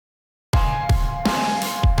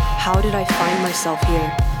How did I find myself here?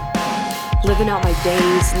 Living out my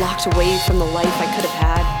days, locked away from the life I could have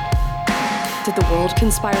had. Did the world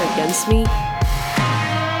conspire against me?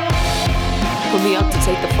 Put me up to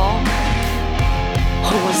take the fall?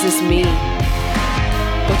 Or was this me?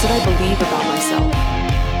 What did I believe about myself?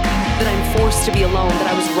 That I'm forced to be alone,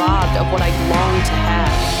 that I was robbed of what I longed to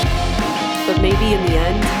have. But maybe in the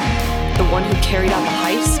end, the one who carried out the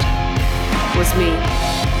heist was me.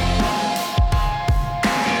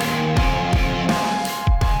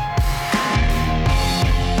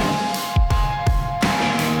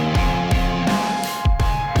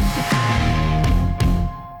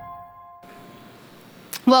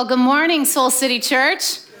 Well, good morning, Soul City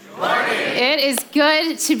Church. Good morning. It is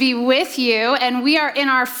good to be with you, and we are in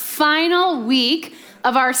our final week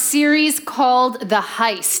of our series called The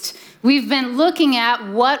Heist. We've been looking at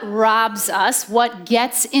what robs us, what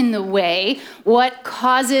gets in the way, what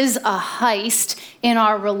causes a heist in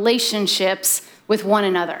our relationships with one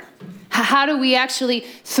another. How do we actually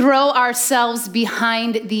throw ourselves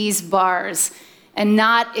behind these bars and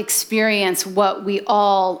not experience what we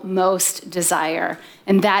all most desire?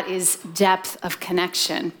 And that is depth of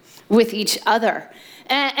connection with each other.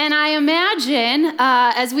 And I imagine,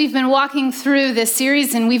 as we've been walking through this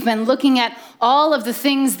series and we've been looking at all of the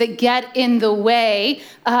things that get in the way,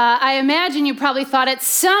 I imagine you probably thought at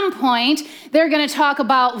some point they're going to talk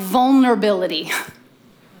about vulnerability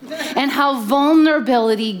and how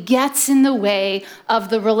vulnerability gets in the way of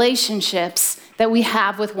the relationships that we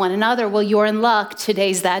have with one another. Well, you're in luck.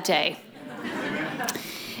 Today's that day.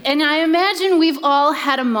 And I imagine we've all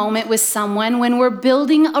had a moment with someone when we're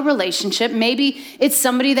building a relationship. Maybe it's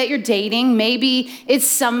somebody that you're dating. Maybe it's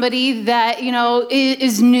somebody that,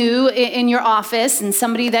 is new in your office and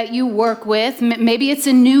somebody that you work with. Maybe it's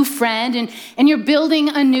a new friend and you're building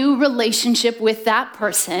a new relationship with that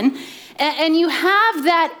person. And you have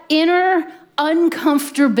that inner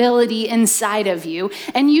uncomfortability inside of you.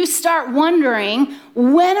 And you start wondering,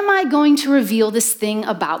 when am I going to reveal this thing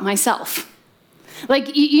about myself?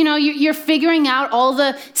 Like, you're figuring out all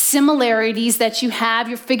the similarities that you have.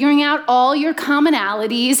 You're figuring out all your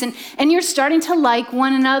commonalities, and you're starting to like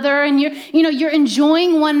one another, and you're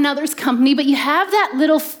enjoying one another's company, but you have that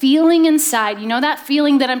little feeling inside, that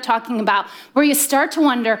feeling that I'm talking about, where you start to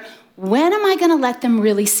wonder, when am I going to let them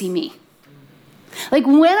really see me? Like,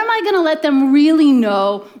 when am I going to let them really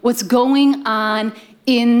know what's going on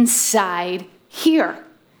inside here?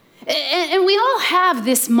 And we all have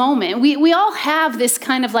this moment. We all have this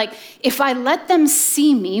kind of like, if I let them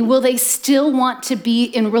see me, will they still want to be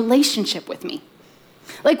in relationship with me?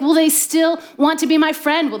 Like, will they still want to be my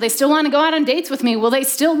friend? Will they still want to go out on dates with me? Will they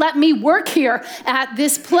still let me work here at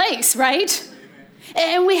this place, right?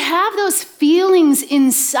 And we have those feelings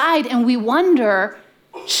inside, and we wonder,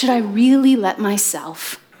 should I really let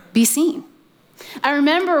myself be seen? I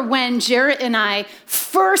remember when Jarrett and I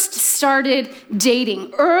first started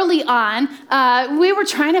dating early on, we were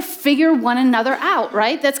trying to figure one another out,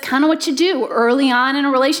 right? That's kind of what you do early on in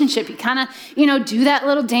a relationship. You kind of, do that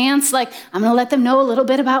little dance, like, I'm going to let them know a little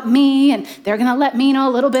bit about me, and they're going to let me know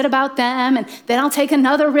a little bit about them, and then I'll take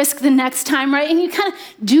another risk the next time, right? And you kind of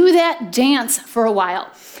do that dance for a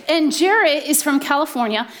while. And Jarrett is from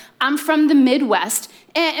California. I'm from the Midwest.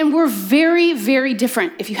 And we're very, very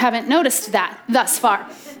different, if you haven't noticed that thus far.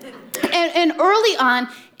 And early on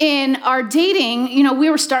in our dating, we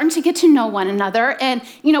were starting to get to know one another. And,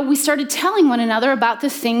 we started telling one another about the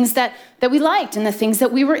things that we liked and the things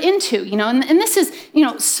that we were into, And this is,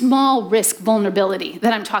 small risk vulnerability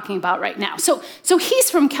that I'm talking about right now. So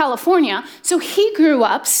he's from California. So he grew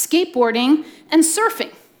up skateboarding and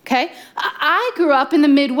surfing. Okay, I grew up in the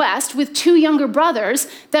Midwest with two younger brothers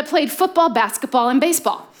that played football, basketball, and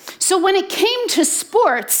baseball. So when it came to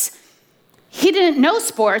sports, he didn't know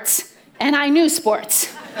sports, and I knew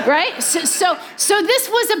sports, right? So this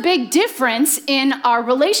was a big difference in our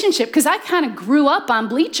relationship, because I kind of grew up on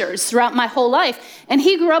bleachers throughout my whole life, and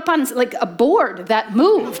he grew up on like a board that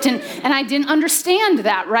moved, and I didn't understand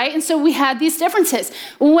that, right? And so we had these differences.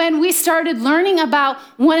 When we started learning about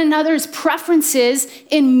one another's preferences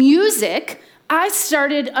in music, I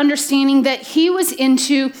started understanding that he was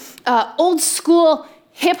into old school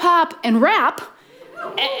hip hop and rap,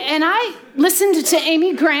 and I listened to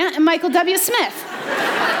Amy Grant and Michael W. Smith.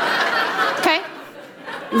 Okay?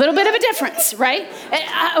 A little bit of a difference, right?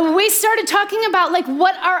 We started talking about like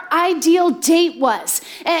what our ideal date was.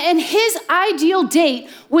 And his ideal date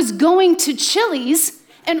was going to Chili's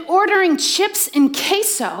and ordering chips and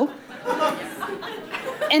queso.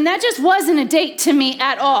 And that just wasn't a date to me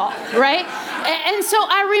at all, right? And so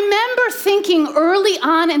I remember thinking early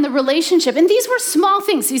on in the relationship, and these were small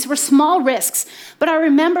things, these were small risks, but I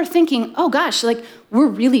remember thinking, oh gosh, like we're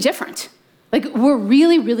really different. Like we're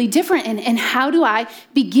really, really different. And how do I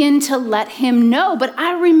begin to let him know? But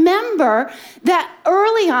I remember that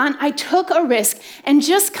early on, I took a risk and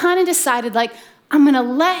just kind of decided like, I'm gonna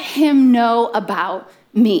let him know about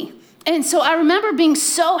me. And so I remember being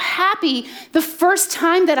so happy the first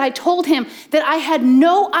time that I told him that I had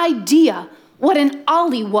no idea what an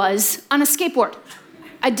ollie was on a skateboard.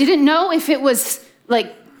 I didn't know if it was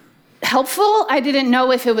like helpful. I didn't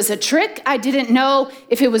know if it was a trick. I didn't know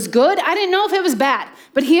if it was good. I didn't know if it was bad.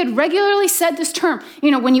 But he had regularly said this term,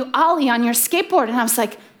 when you ollie on your skateboard. And I was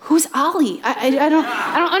like, who's ollie? I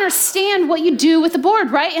don't understand what you do with the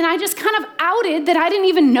board, right? And I just kind of outed that I didn't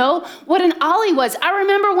even know what an ollie was. I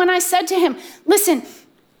remember when I said to him, listen,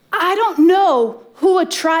 I don't know who A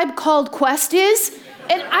Tribe Called Quest is,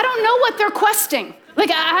 and I don't know what they're questing. Like,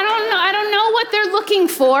 I don't know what they're looking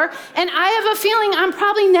for, and I have a feeling I'm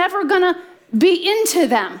probably never gonna be into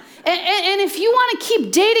them. And if you wanna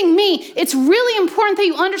keep dating me, it's really important that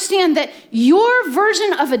you understand that your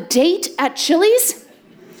version of a date at Chili's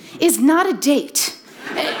is not a date.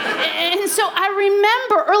 And so I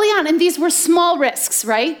remember early on, and these were small risks,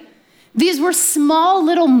 right? These were small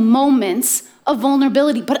little moments of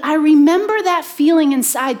vulnerability, but I remember that feeling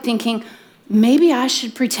inside thinking, maybe I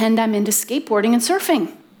should pretend I'm into skateboarding and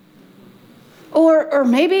surfing. Or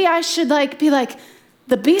maybe I should be like,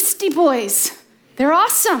 the Beastie Boys, they're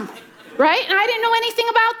awesome, right? And I didn't know anything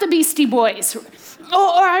about the Beastie Boys.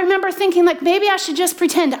 Or I remember thinking maybe I should just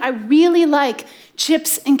pretend I really like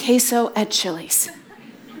chips and queso at Chili's.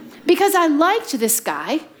 Because I liked this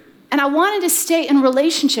guy and I wanted to stay in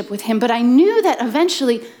relationship with him, but I knew that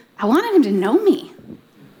eventually I wanted him to know me.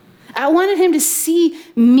 I wanted him to see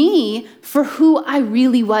me for who I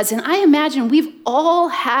really was. And I imagine we've all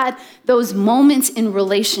had those moments in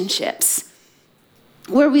relationships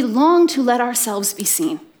where we long to let ourselves be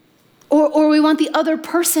seen, or we want the other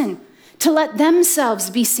person to let themselves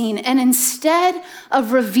be seen. And instead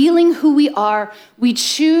of revealing who we are, we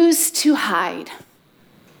choose to hide.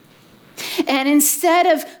 And instead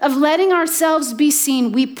of letting ourselves be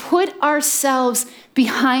seen, we put ourselves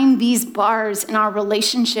behind these bars in our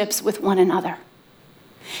relationships with one another.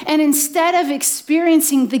 And instead of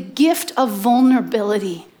experiencing the gift of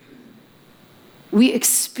vulnerability, we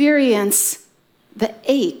experience the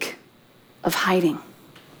ache of hiding.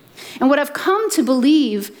 And what I've come to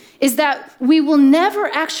believe is that we will never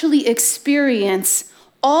actually experience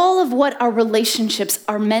all of what our relationships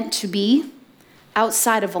are meant to be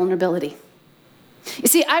outside of vulnerability. You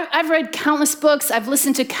see, I've read countless books, I've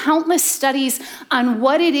listened to countless studies on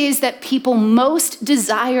what it is that people most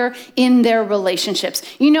desire in their relationships.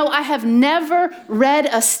 I have never read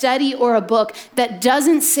a study or a book that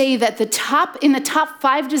doesn't say that in the top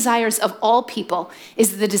 5 desires of all people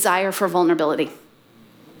is the desire for vulnerability.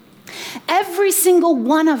 Every single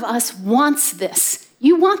one of us wants this.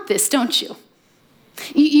 You want this, don't you?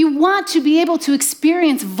 You want to be able to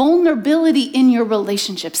experience vulnerability in your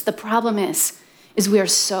relationships. The problem is we are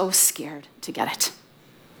so scared to get it.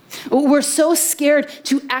 We're so scared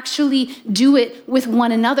to actually do it with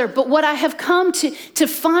one another. But what I have come to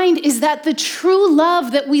find is that the true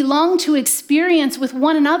love that we long to experience with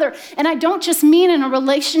one another, and I don't just mean in a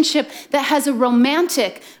relationship that has a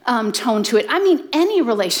romantic tone to it, I mean any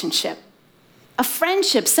relationship. A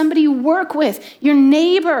friendship, somebody you work with, your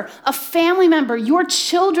neighbor, a family member, your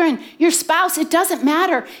children, your spouse, it doesn't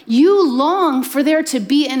matter. You long for there to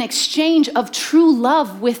be an exchange of true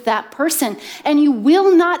love with that person, and you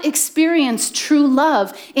will not experience true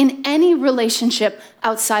love in any relationship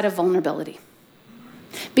outside of vulnerability.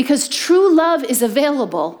 Because true love is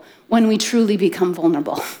available when we truly become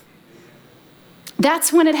vulnerable.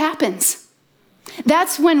 That's when it happens.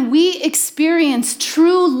 That's when we experience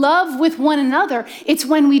true love with one another. It's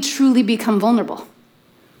when we truly become vulnerable.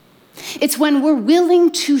 It's when we're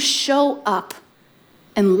willing to show up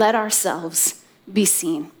and let ourselves be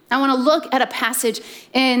seen. I want to look at a passage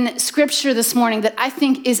in Scripture this morning that I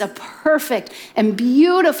think is a perfect and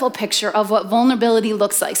beautiful picture of what vulnerability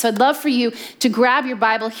looks like. So I'd love for you to grab your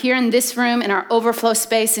Bible here in this room, in our overflow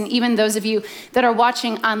space, and even those of you that are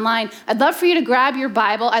watching online. I'd love for you to grab your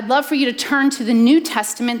Bible. I'd love for you to turn to the New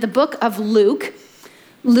Testament, the book of Luke.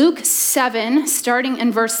 Luke 7, starting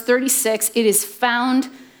in verse 36. It is found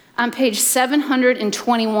on page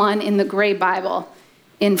 721 in the gray Bible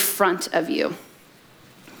in front of you.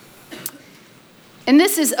 And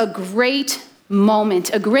this is a great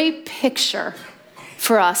moment, a great picture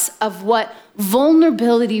for us of what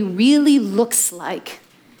vulnerability really looks like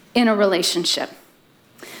in a relationship.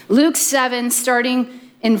 Luke 7, starting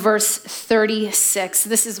in verse 36,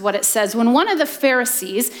 this is what it says. When one of the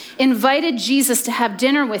Pharisees invited Jesus to have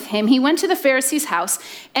dinner with him, he went to the Pharisee's house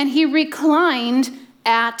and he reclined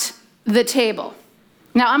at the table.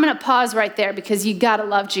 Now, I'm going to pause right there because you got to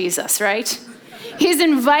love Jesus, right? He's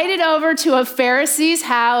invited over to a Pharisee's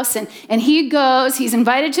house and he goes, he's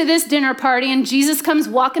invited to this dinner party, and Jesus comes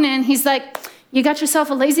walking in. He's like, you got yourself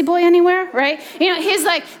a lazy boy anywhere, right? He's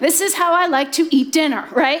like, this is how I like to eat dinner,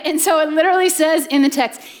 right? And so it literally says in the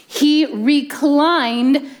text, he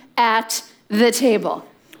reclined at the table.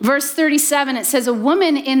 Verse 37, it says, a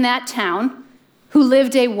woman in that town who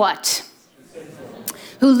lived a what?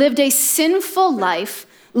 Who lived a sinful life,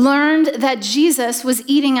 learned that Jesus was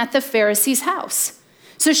eating at the Pharisee's house.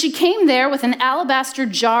 So she came there with an alabaster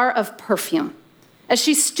jar of perfume. As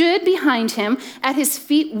she stood behind him at his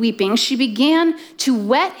feet weeping, she began to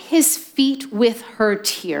wet his feet with her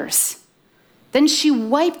tears. Then she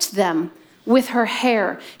wiped them with her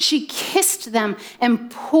hair. She kissed them and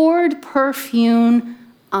poured perfume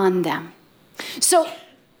on them. So,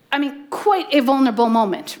 quite a vulnerable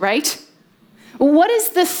moment, right? What is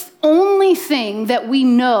the only thing that we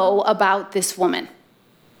know about this woman?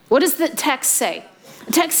 What does the text say?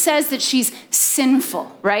 The text says that she's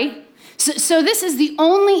sinful, right? So this is the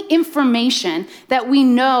only information that we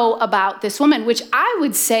know about this woman, which I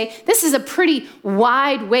would say this is a pretty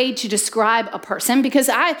wide way to describe a person, because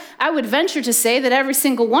I would venture to say that every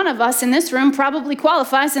single one of us in this room probably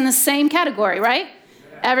qualifies in the same category, right?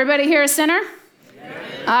 Yeah. Everybody here a sinner?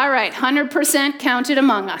 Yeah. All right, 100% counted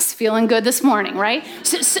among us. Feeling good this morning, right?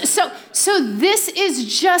 So this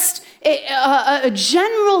is just a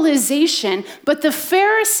generalization, but the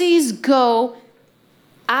Pharisees go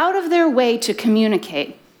out of their way to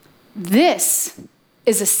communicate, this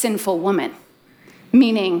is a sinful woman,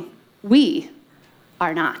 meaning we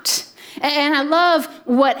are not. And I love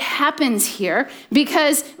what happens here,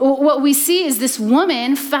 because what we see is this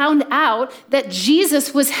woman found out that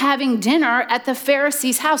Jesus was having dinner at the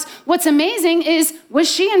Pharisee's house. What's amazing is, was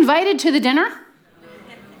she invited to the dinner?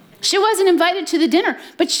 She wasn't invited to the dinner,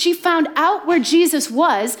 but she found out where Jesus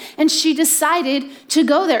was, and she decided to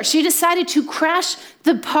go there. She decided to crash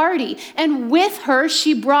the party, and with her,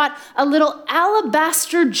 she brought a little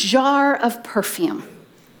alabaster jar of perfume.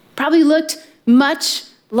 Probably looked much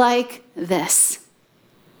like this.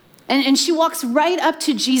 And she walks right up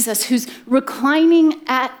to Jesus, who's reclining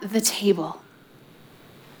at the table.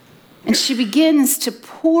 And she begins to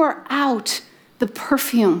pour out the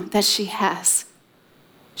perfume that she has.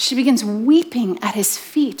 She begins weeping at his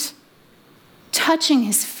feet, touching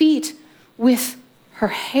his feet with her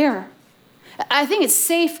hair. I think it's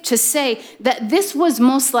safe to say that this was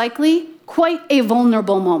most likely quite a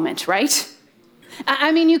vulnerable moment, right?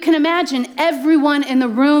 You can imagine everyone in the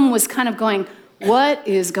room was kind of going, what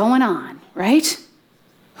is going on, right?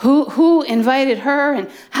 Who invited her, and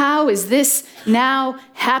how is this now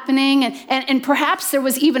happening? And perhaps there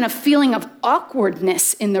was even a feeling of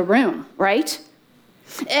awkwardness in the room, right?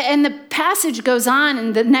 And the passage goes on,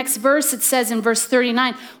 in the next verse, it says in verse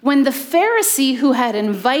 39, when the Pharisee who had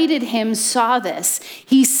invited him saw this,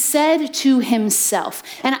 he said to himself,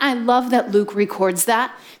 and I love that Luke records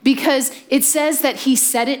that, because it says that he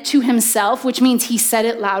said it to himself, which means he said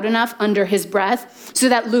it loud enough under his breath so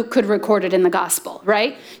that Luke could record it in the gospel,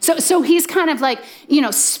 right? So he's kind of like,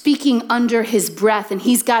 speaking under his breath, and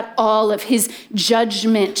he's got all of his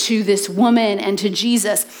judgment to this woman and to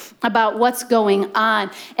Jesus about what's going on.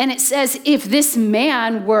 And it says, if this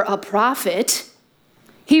man were a prophet,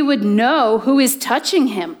 he would know who is touching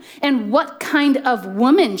him and what kind of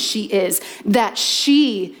woman she is, that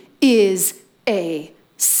she is a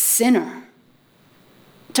sinner.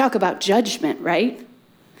 Talk about judgment, right?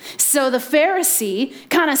 So the Pharisee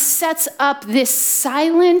kind of sets up this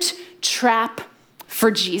silent trap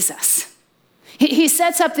for Jesus. He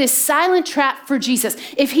sets up this silent trap for Jesus.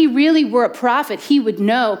 If he really were a prophet, he would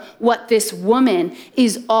know what this woman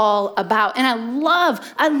is all about. And I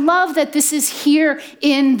love that this is here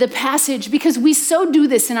in the passage, because we so do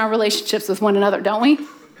this in our relationships with one another, don't we?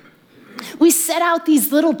 We set out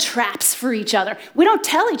these little traps for each other. We don't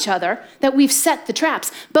tell each other that we've set the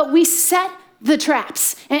traps, but we set the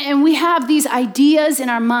traps. And we have these ideas in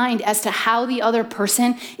our mind as to how the other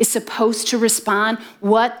person is supposed to respond,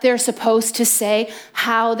 what they're supposed to say,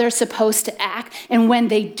 how they're supposed to act. And when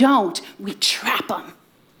they don't, we trap them.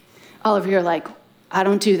 All of you are like, I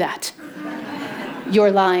don't do that.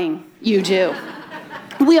 You're lying. You do.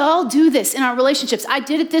 We all do this in our relationships. I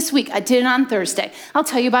did it this week. I did it on Thursday. I'll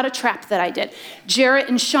tell you about a trap that I did. Jarrett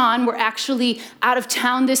and Sean were actually out of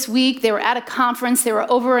town this week. They were at a conference. They were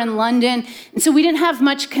over in London. And so we didn't have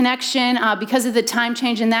much connection because of the time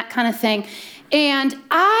change and that kind of thing. And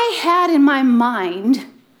I had in my mind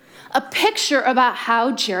a picture about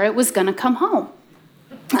how Jarrett was going to come home.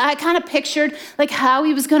 I kind of pictured like how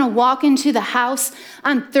he was going to walk into the house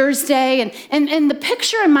on Thursday. And the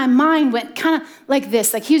picture in my mind went kind of like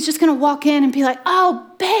this. Like he was just going to walk in and be like, "Oh,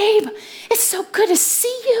 babe, it's so good to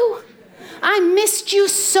see you. I missed you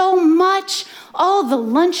so much. All the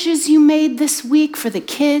lunches you made this week for the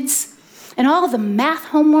kids and all the math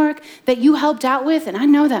homework that you helped out with. And I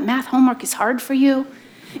know that math homework is hard for you.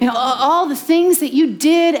 You know, all the things that you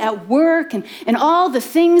did at work and all the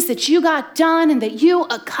things that you got done and that you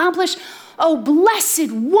accomplished. Oh,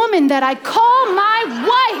 blessed woman that I call my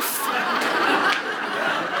wife.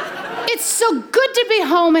 It's so good to be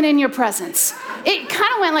home and in your presence." It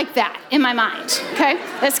kind of went like that in my mind, okay?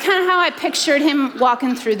 That's kind of how I pictured him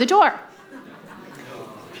walking through the door.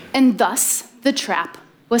 And thus, the trap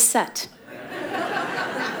was set.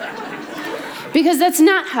 Because that's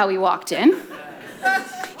not how he walked in.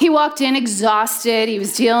 He walked in exhausted. He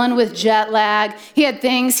was dealing with jet lag. He had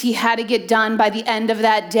things he had to get done by the end of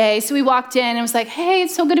that day. So he walked in and was like, "Hey,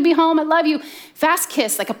 it's so good to be home. I love you." Fast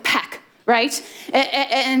kiss, like a peck, right?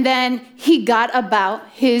 And then he got about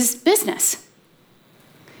his business.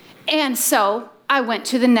 And so I went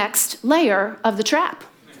to the next layer of the trap.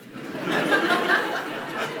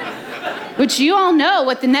 Which you all know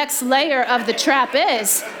what the next layer of the trap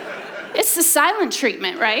is. It's the silent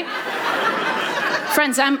treatment, right?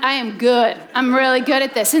 Friends, I am good. I'm really good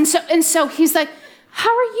at this. And so he's like, "How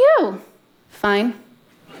are you?" "Fine."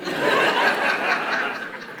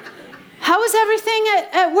 "How was everything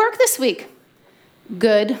at work this week?"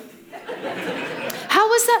 "Good." "How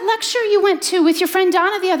was that lecture you went to with your friend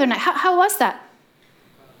Donna the other night? How was that?"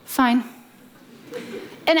 "Fine."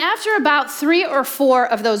 And after about 3 or 4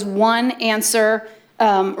 of those one answer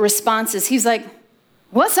responses, he's like,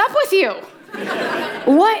 "What's up with you?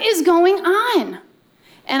 What is going on?"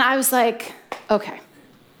 And I was like, okay,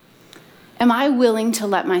 am I willing to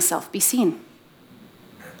let myself be seen?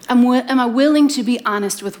 Am I willing to be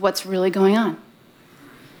honest with what's really going on?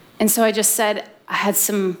 And so I just said, "I had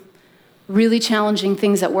some really challenging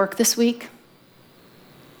things at work this week.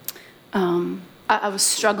 I was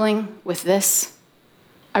struggling with this.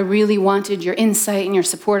 I really wanted your insight and your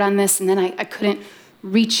support on this, and then I couldn't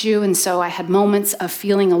reach you, and so I had moments of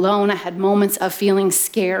feeling alone. I had moments of feeling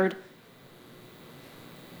scared.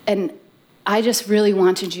 And I just really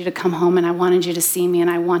wanted you to come home, and I wanted you to see me, and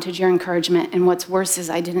I wanted your encouragement. And what's worse is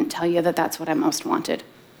I didn't tell you that that's what I most wanted.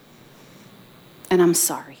 And I'm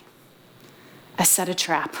sorry. I set a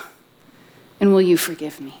trap, and will you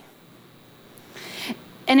forgive me?"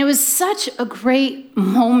 And it was such a great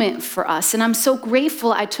moment for us, and I'm so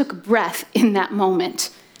grateful I took breath in that moment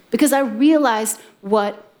because I realized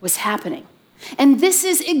what was happening. And this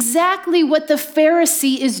is exactly what the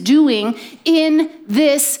Pharisee is doing in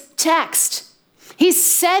this text. He's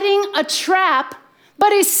setting a trap,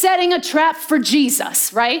 but he's setting a trap for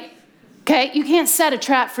Jesus, right? Okay, you can't set a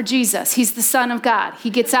trap for Jesus. He's the Son of God.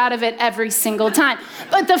 He gets out of it every single time.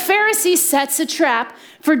 But the Pharisee sets a trap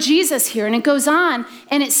for Jesus here, and it goes on,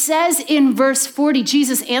 and it says in verse 40,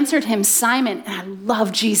 Jesus answered him, "Simon," and I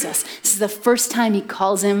love Jesus. This is the first time he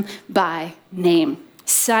calls him by name.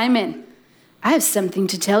 "Simon, I have something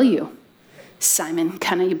to tell you." Simon,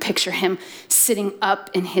 kind of you picture him sitting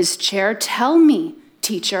up in his chair. "Tell me,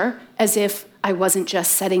 teacher," as if I wasn't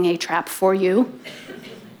just setting a trap for you.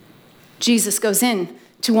 Jesus goes in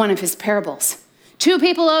to one of his parables. 2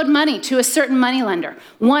 people owed money to a certain moneylender.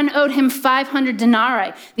 One owed him 500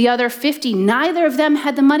 denarii, the other 50. Neither of them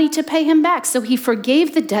had the money to pay him back, so he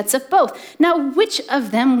forgave the debts of both. Now, which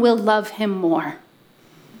of them will love him more?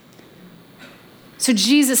 So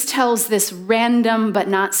Jesus tells this random but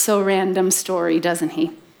not so random story, doesn't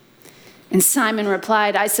he? And Simon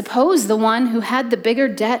replied, "I suppose the one who had the bigger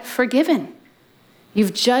debt forgiven."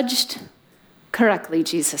 "You've judged correctly,"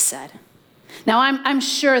 Jesus said. Now, I'm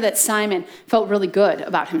sure that Simon felt really good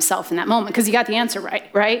about himself in that moment because he got the answer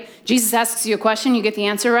right? Jesus asks you a question, you get the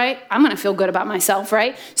answer right. I'm going to feel good about myself,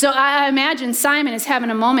 right? So I imagine Simon is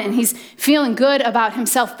having a moment and he's feeling good about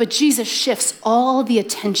himself, but Jesus shifts all the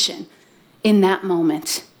attention in that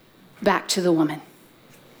moment back to the woman.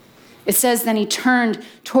 It says, then he turned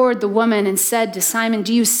toward the woman and said to Simon,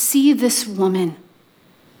 "Do you see this woman?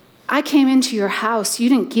 I came into your house. You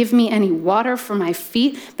didn't give me any water for my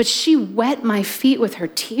feet, but she wet my feet with her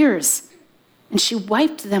tears, and she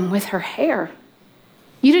wiped them with her hair.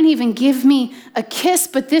 You didn't even give me a kiss,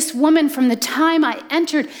 but this woman from the time I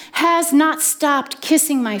entered has not stopped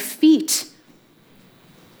kissing my feet.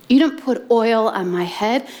 You didn't put oil on my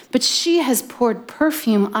head, but she has poured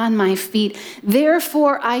perfume on my feet.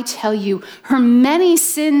 Therefore, I tell you, her many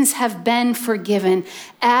sins have been forgiven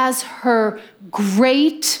as her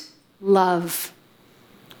great love.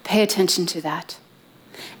 Pay attention to that.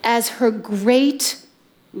 As her great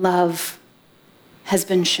love has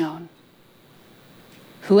been shown.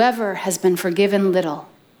 Whoever has been forgiven little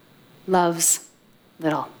loves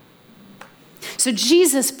little. So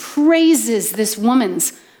Jesus praises this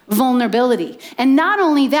woman's vulnerability. And not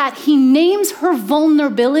only that, he names her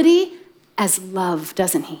vulnerability as love,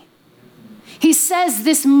 doesn't he? He says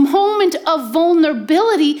this moment of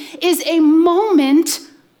vulnerability is a moment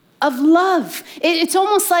of love. It's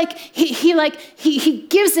almost like he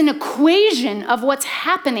gives an equation of what's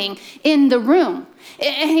happening in the room.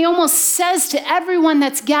 And he almost says to everyone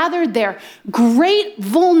that's gathered there, great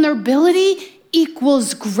vulnerability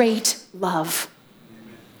equals great love.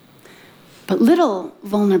 But little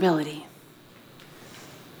vulnerability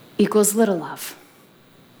equals little love.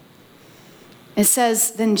 It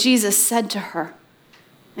says, then Jesus said to her,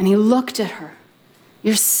 and he looked at her,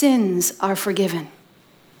 your sins are forgiven.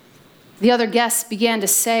 The other guests began to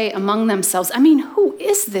say among themselves, who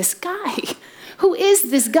is this guy? Who is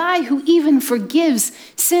this guy who even forgives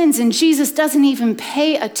sins? And Jesus doesn't even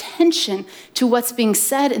pay attention to what's being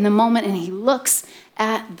said in the moment, and he looks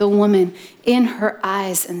at the woman in her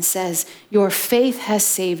eyes and says, your faith has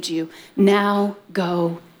saved you. Now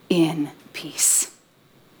go in peace.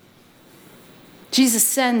 Jesus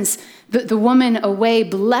sends the woman away,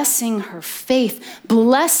 blessing her faith,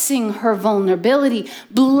 blessing her vulnerability,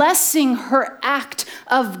 blessing her act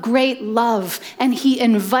of great love. And he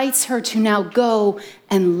invites her to now go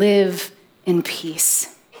and live in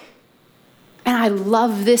peace. And I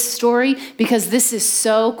love this story because this is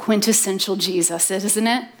so quintessential Jesus, isn't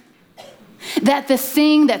it? That the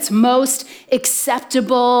thing that's most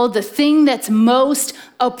acceptable, the thing that's most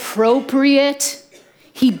appropriate,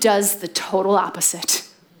 he does the total opposite.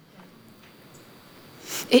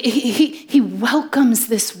 He welcomes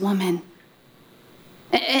this woman.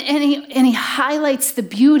 And he highlights the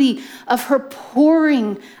beauty of her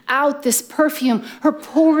pouring out this perfume, her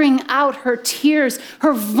pouring out her tears,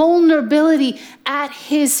 her vulnerability at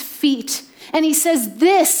his feet. And he says,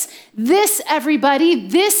 this everybody,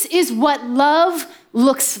 this is what love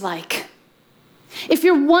looks like. If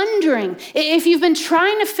you're wondering, if you've been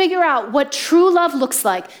trying to figure out what true love looks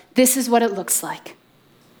like, this is what it looks like.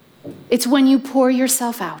 It's when you pour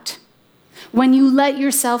yourself out, when you let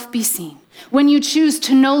yourself be seen, when you choose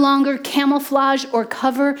to no longer camouflage or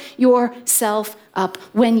cover yourself up,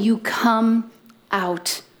 when you come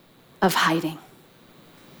out of hiding.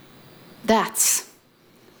 That's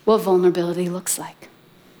what vulnerability looks like.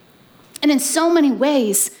 And in so many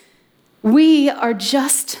ways, we are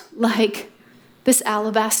just like this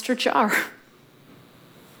alabaster jar.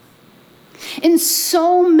 In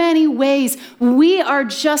so many ways, we are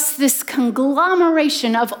just this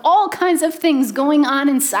conglomeration of all kinds of things going on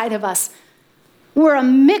inside of us. We're a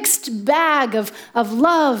mixed bag of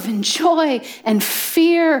love and joy and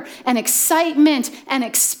fear and excitement and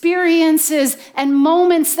experiences and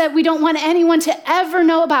moments that we don't want anyone to ever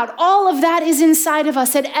know about. All of that is inside of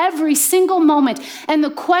us at every single moment. And the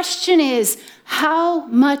question is, how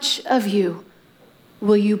much of you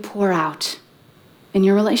will you pour out in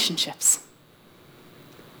your relationships?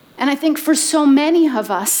 And I think for so many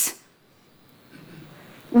of us,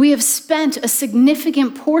 we have spent a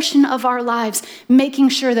significant portion of our lives making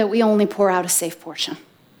sure that we only pour out a safe portion.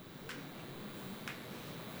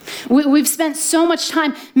 We've spent so much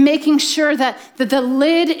time making sure that the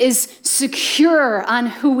lid is secure on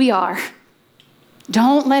who we are.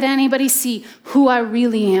 Don't let anybody see who I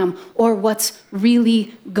really am or what's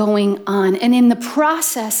really going on. And in the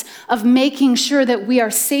process of making sure that we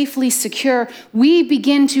are safely secure, we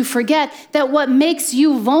begin to forget that what makes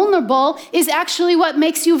you vulnerable is actually what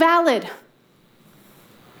makes you valid.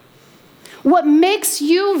 What makes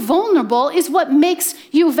you vulnerable is what makes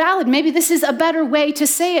you valid. Maybe this is a better way to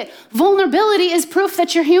say it. Vulnerability is proof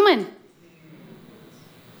that you're human.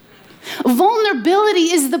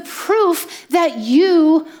 Vulnerability is the proof that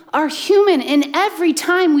you are human. And every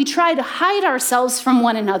time we try to hide ourselves from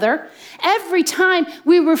one another, every time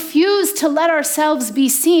we refuse to let ourselves be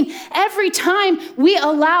seen, every time we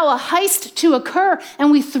allow a heist to occur and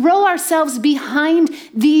we throw ourselves behind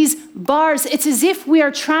these bars, it's as if we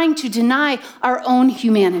are trying to deny our own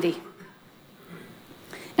humanity.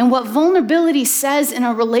 And what vulnerability says in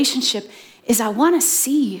a relationship is, I want to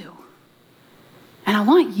see you. And I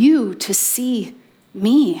want you to see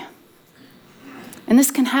me. And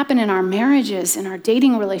this can happen in our marriages, in our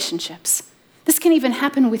dating relationships. This can even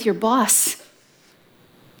happen with your boss.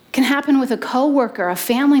 It can happen with a coworker, a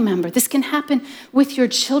family member. This can happen with your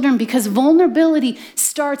children because vulnerability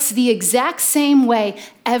starts the exact same way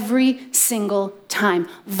every single time.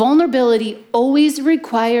 Vulnerability always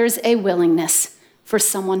requires a willingness for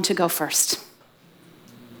someone to go first.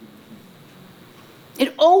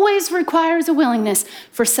 It always requires a willingness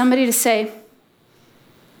for somebody to say,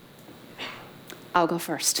 I'll go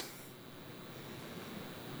first.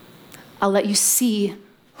 I'll let you see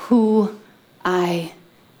who I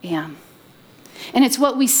am. And it's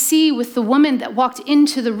what we see with the woman that walked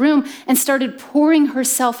into the room and started pouring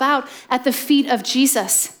herself out at the feet of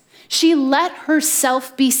Jesus. She let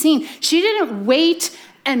herself be seen. She didn't wait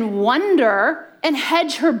and wonder and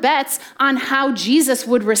hedge her bets on how Jesus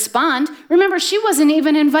would respond. Remember, she wasn't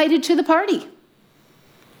even invited to the party.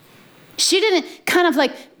 She didn't kind of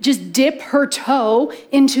like just dip her toe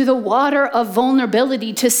into the water of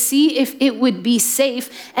vulnerability to see if it would be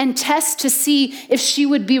safe and test to see if she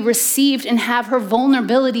would be received and have her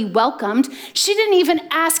vulnerability welcomed. She didn't even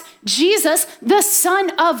ask Jesus, the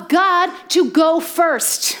Son of God, to go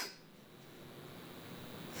first.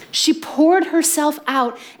 She poured herself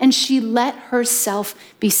out and she let herself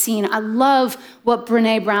be seen. I love what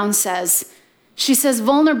Brené Brown says. She says,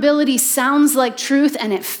 vulnerability sounds like truth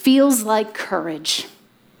and it feels like courage.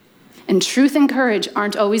 And truth and courage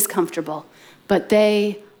aren't always comfortable, but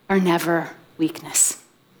they are never weakness.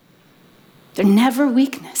 They're never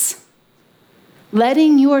weakness.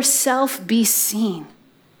 Letting yourself be seen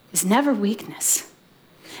is never weakness.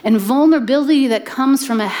 And vulnerability that comes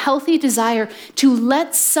from a healthy desire to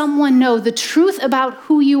let someone know the truth about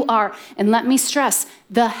who you are. And let me stress,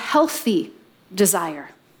 the healthy desire.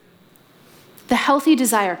 The healthy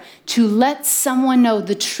desire to let someone know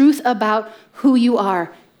the truth about who you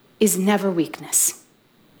are is never weakness.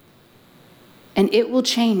 And it will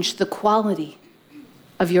change the quality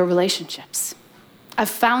of your relationships. I've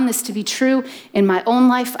found this to be true in my own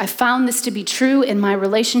life. I found this to be true in my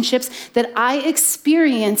relationships, that I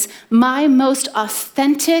experience my most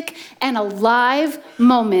authentic and alive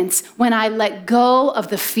moments when I let go of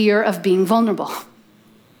the fear of being vulnerable.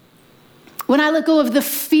 When I let go of the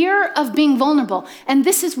fear of being vulnerable, and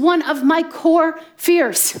this is one of my core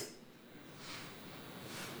fears.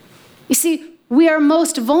 You see, we are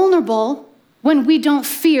most vulnerable when we don't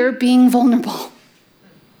fear being vulnerable.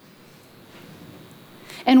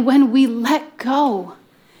 And when we let go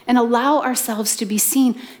and allow ourselves to be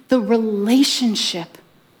seen, the relationship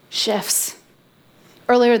shifts.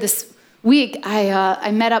 Earlier this week,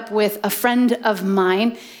 I met up with a friend of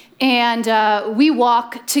mine, and we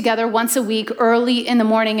walk together once a week early in the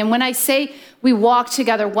morning. And when I say we walk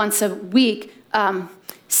together once a week,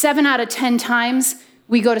 7 out of 10 times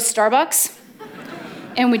we go to Starbucks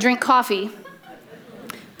and we drink coffee,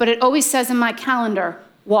 but it always says in my calendar,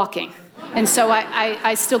 walking. And so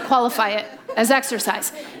I still qualify it as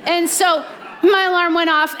exercise. And so my alarm went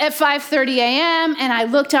off at 5:30 a.m. and I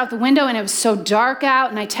looked out the window and it was so dark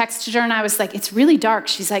out, and I texted her and I was like, it's really dark.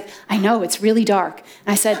 She's like, I know, it's really dark.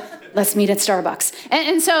 And I said, let's meet at Starbucks.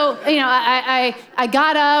 And so, you know, I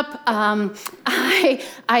got up,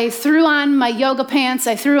 I threw on my yoga pants,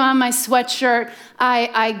 I threw on my sweatshirt,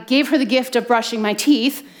 I gave her the gift of brushing my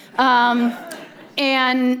teeth,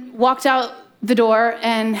 and walked out the door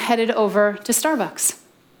and headed over to Starbucks.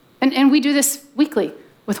 And we do this weekly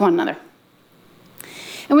with one another.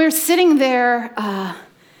 And we were sitting there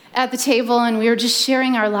at the table, and we were just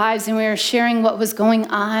sharing our lives, and we were sharing what was going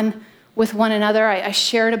on with one another. I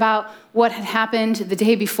shared about what had happened the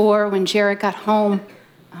day before when Jarrett got home.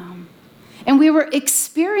 And we were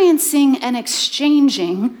experiencing and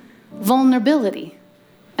exchanging vulnerability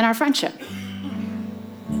in our friendship.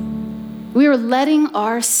 We were letting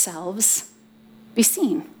ourselves be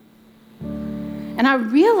seen. And I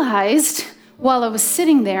realized while I was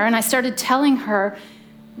sitting there, and I started telling her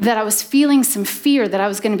that I was feeling some fear, that I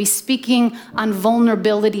was going to be speaking on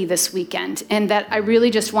vulnerability this weekend, and that I really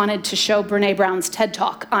just wanted to show Brené Brown's TED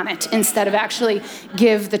Talk on it instead of actually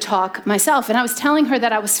give the talk myself. And I was telling her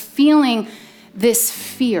that I was feeling this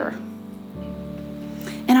fear.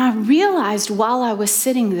 And I realized while I was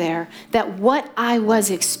sitting there that what I was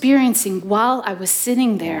experiencing while I was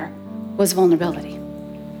sitting there was vulnerability.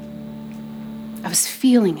 I was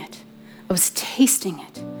feeling it. I was tasting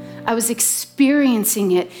it. I was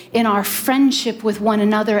experiencing it in our friendship with one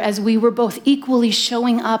another as we were both equally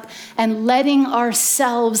showing up and letting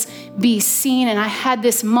ourselves be seen. And I had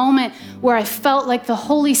this moment where I felt like the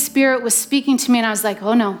Holy Spirit was speaking to me, and I was like,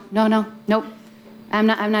 oh no, nope. I'm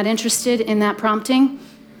not interested in that prompting.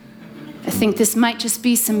 think this might just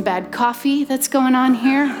be some bad coffee that's going on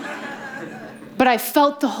here. But I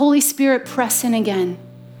felt the Holy Spirit press in again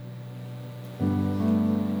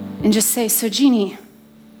and just say, so Jeannie,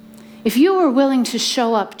 if you were willing to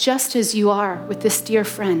show up just as you are with this dear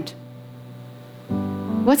friend,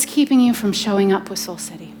 what's keeping you from showing up with Soul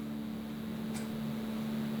City?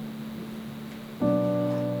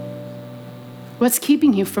 What's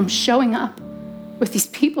keeping you from showing up with these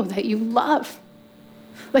people that you love?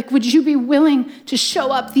 Like, would you be willing to show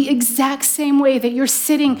up the exact same way that you're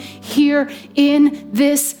sitting here in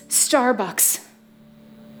this Starbucks,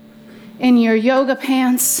 in your yoga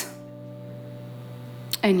pants,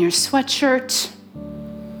 and your sweatshirt,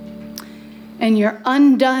 and your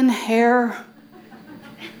undone hair,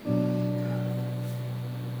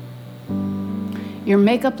 your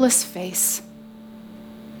makeupless face?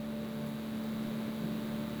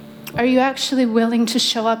 Are you actually willing to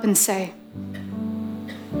show up and say,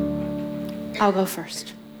 I'll go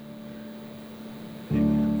first?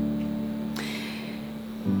 And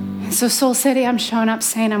so Soul City, I'm showing up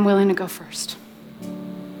saying I'm willing to go first.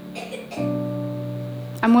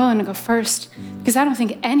 I'm willing to go first because I don't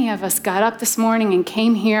think any of us got up this morning and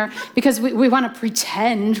came here because we want to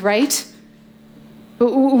pretend, right?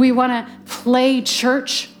 We want to play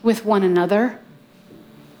church with one another.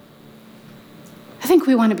 I think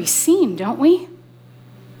we want to be seen, don't we?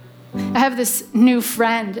 I have this new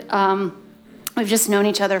friend. We've just known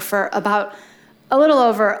each other for about a little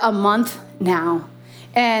over a month now.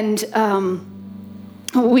 And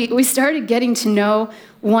we started getting to know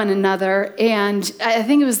one another. And I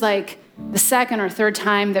think it was like the second or third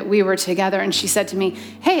time that we were together. And she said to me,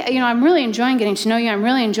 hey, I'm really enjoying getting to know you. I'm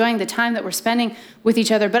really enjoying the time that we're spending with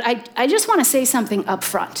each other. But I just want to say something up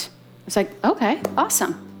front. I was like, okay,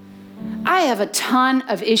 awesome. I have a ton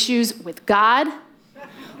of issues with God,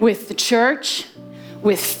 with the church,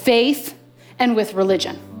 with faith, and with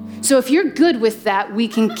religion. So if you're good with that, we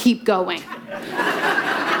can keep going.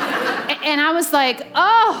 And I was like,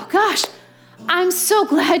 oh gosh, I'm so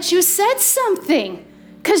glad you said something.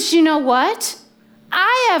 Because you know what?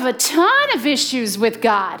 I have a ton of issues with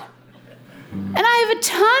God. And I have a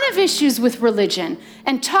ton of issues with religion.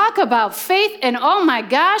 And talk about faith, and oh my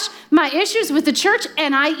gosh, my issues with the church,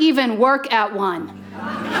 and I even work at one.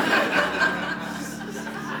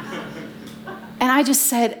 And I just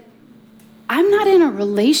said, I'm not in a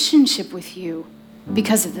relationship with you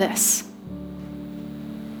because of this.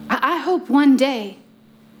 I hope one day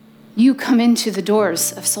you come into the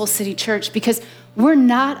doors of Soul City Church because we're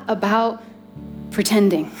not about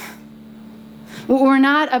pretending. We're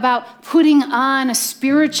not about putting on a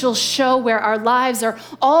spiritual show where our lives are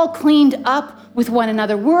all cleaned up with one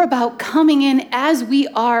another. We're about coming in as we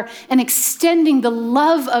are and extending the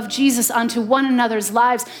love of Jesus onto one another's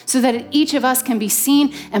lives so that each of us can be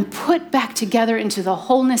seen and put back together into the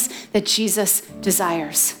wholeness that Jesus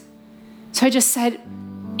desires. So I just said,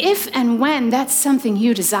 if and when that's something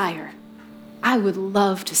you desire, I would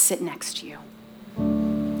love to sit next to you.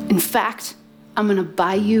 In fact, I'm gonna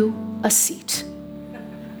buy you a seat.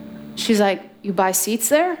 She's like, you buy seats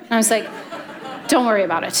there? And I was like, don't worry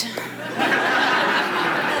about it.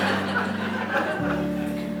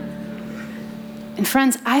 And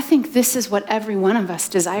friends, I think this is what every one of us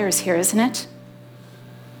desires here, isn't it?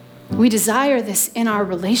 We desire this in our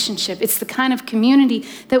relationship. It's the kind of community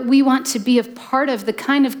that we want to be a part of, the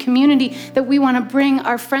kind of community that we want to bring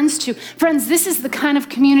our friends to. Friends, this is the kind of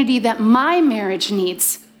community that my marriage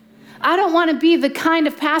needs. I don't want to be the kind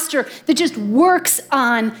of pastor that just works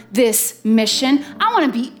on this mission. I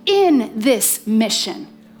want to be in this mission.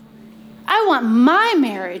 I want my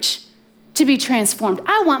marriage to be transformed.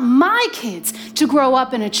 I want my kids to grow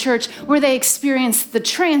up in a church where they experience the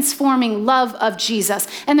transforming love of Jesus,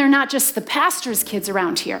 and they're not just the pastor's kids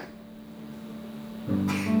around here.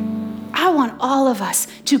 I want all of us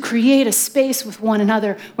to create a space with one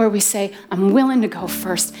another where we say, I'm willing to go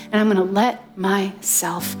first, and I'm going to let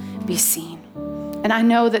myself be seen. And I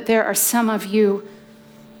know that there are some of you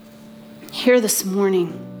here this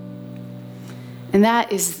morning, and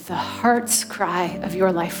that is the heart's cry of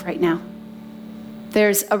your life right now.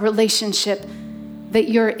 There's a relationship that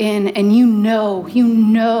you're in, and you know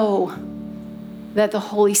that the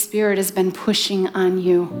Holy Spirit has been pushing on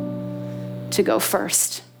you to go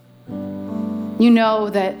first. You know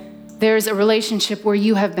that there's a relationship where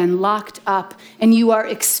you have been locked up and you are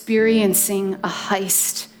experiencing a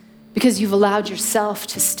heist because you've allowed yourself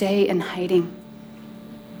to stay in hiding.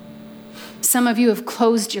 Some of you have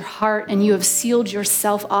closed your heart and you have sealed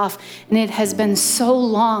yourself off, and it has been so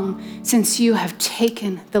long since you have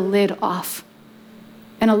taken the lid off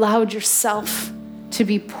and allowed yourself to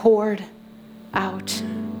be poured out.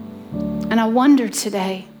 And I wonder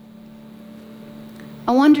today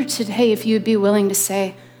if you'd be willing to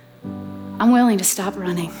say, I'm willing to stop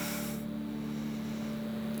running.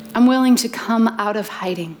 I'm willing to come out of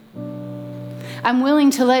hiding. I'm willing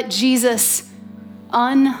to let Jesus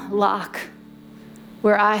unlock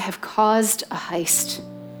where I have caused a heist.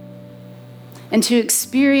 And to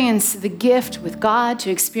experience the gift with God, to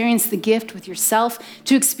experience the gift with yourself,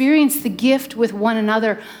 to experience the gift with one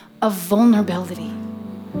another of vulnerability,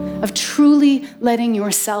 of truly letting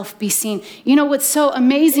yourself be seen. You know, what's so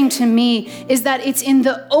amazing to me is that it's in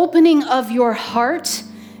the opening of your heart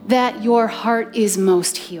that your heart is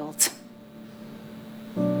most healed.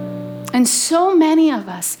 And so many of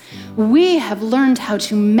us, we have learned how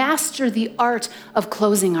to master the art of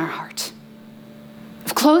closing our heart,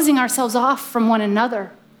 of closing ourselves off from one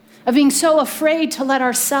another, of being so afraid to let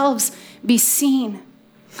ourselves be seen,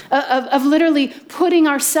 of literally putting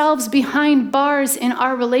ourselves behind bars in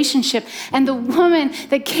our relationship. And the woman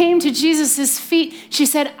that came to Jesus' feet, she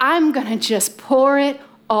said, I'm gonna just pour it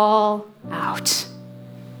all out.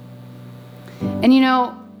 And you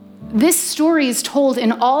know, this story is told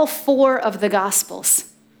in all 4 of the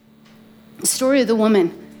Gospels. The story of the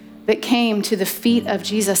woman that came to the feet of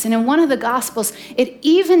Jesus. And in one of the Gospels, it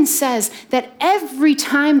even says that every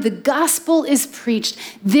time the gospel is preached,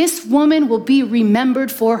 this woman will be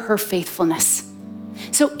remembered for her faithfulness.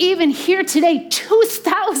 So even here today,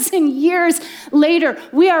 2,000 years later,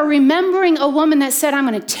 we are remembering a woman that said, I'm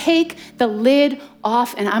going to take the lid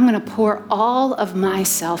off and I'm going to pour all of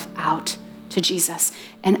myself out to Jesus.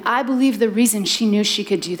 And I believe the reason she knew she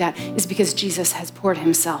could do that is because Jesus has poured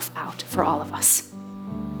himself out for all of us.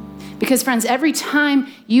 Because friends, every time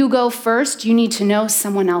you go first, you need to know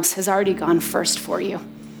someone else has already gone first for you.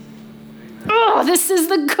 Oh, this is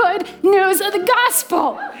the good news of the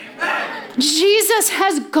gospel. Jesus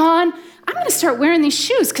has gone. I'm going to start wearing these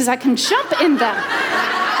shoes because I can jump in them.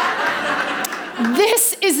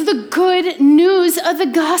 This is the good news of the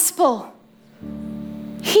gospel.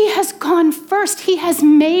 He has gone first. He has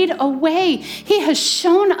made a way. He has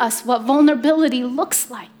shown us what vulnerability looks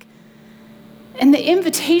like. And the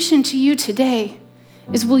invitation to you today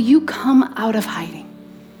is, will you come out of hiding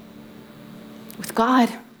with God,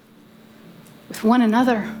 with one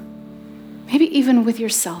another, maybe even with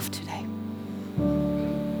yourself today?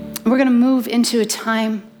 We're going to move into a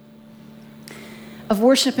time of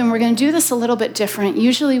worship, and we're going to do this a little bit different.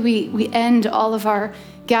 Usually we end all of our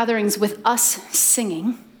gatherings with us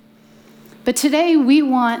singing, but today we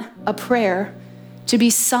want a prayer to be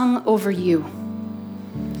sung over you,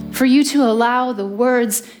 for you to allow the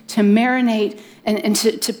words to marinate and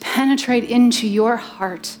to penetrate into your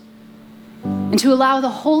heart, and to allow the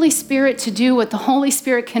Holy Spirit to do what the Holy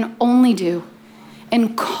Spirit can only do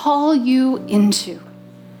and call you into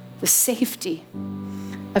the safety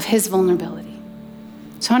of his vulnerability.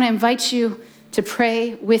 So I want to invite you to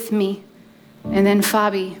pray with me, and then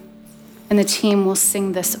Fabi and the team will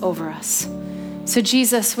sing this over us. So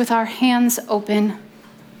Jesus, with our hands open,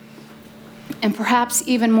 and perhaps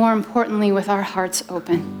even more importantly, with our hearts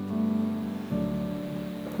open,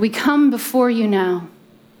 we come before you now,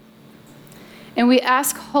 and we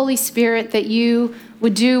ask, Holy Spirit, that you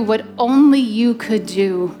would do what only you could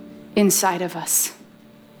do inside of us.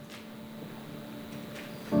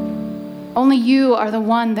 Only you are the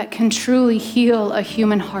one that can truly heal a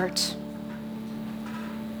human heart.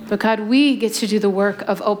 But God, we get to do the work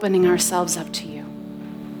of opening ourselves up to you.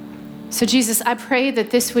 So Jesus, I pray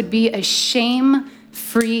that this would be a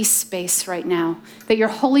shame-free space right now, that your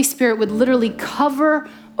Holy Spirit would literally cover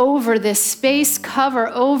over this space, cover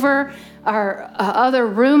over our other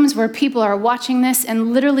rooms where people are watching this,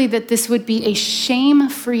 and literally that this would be a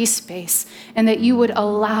shame-free space, and that you would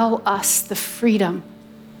allow us the freedom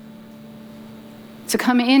to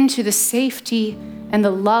come into the safety and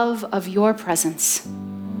the love of your presence,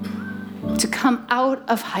 to come out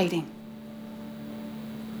of hiding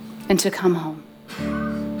and to come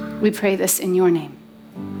home. We pray this in your name.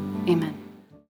 Amen.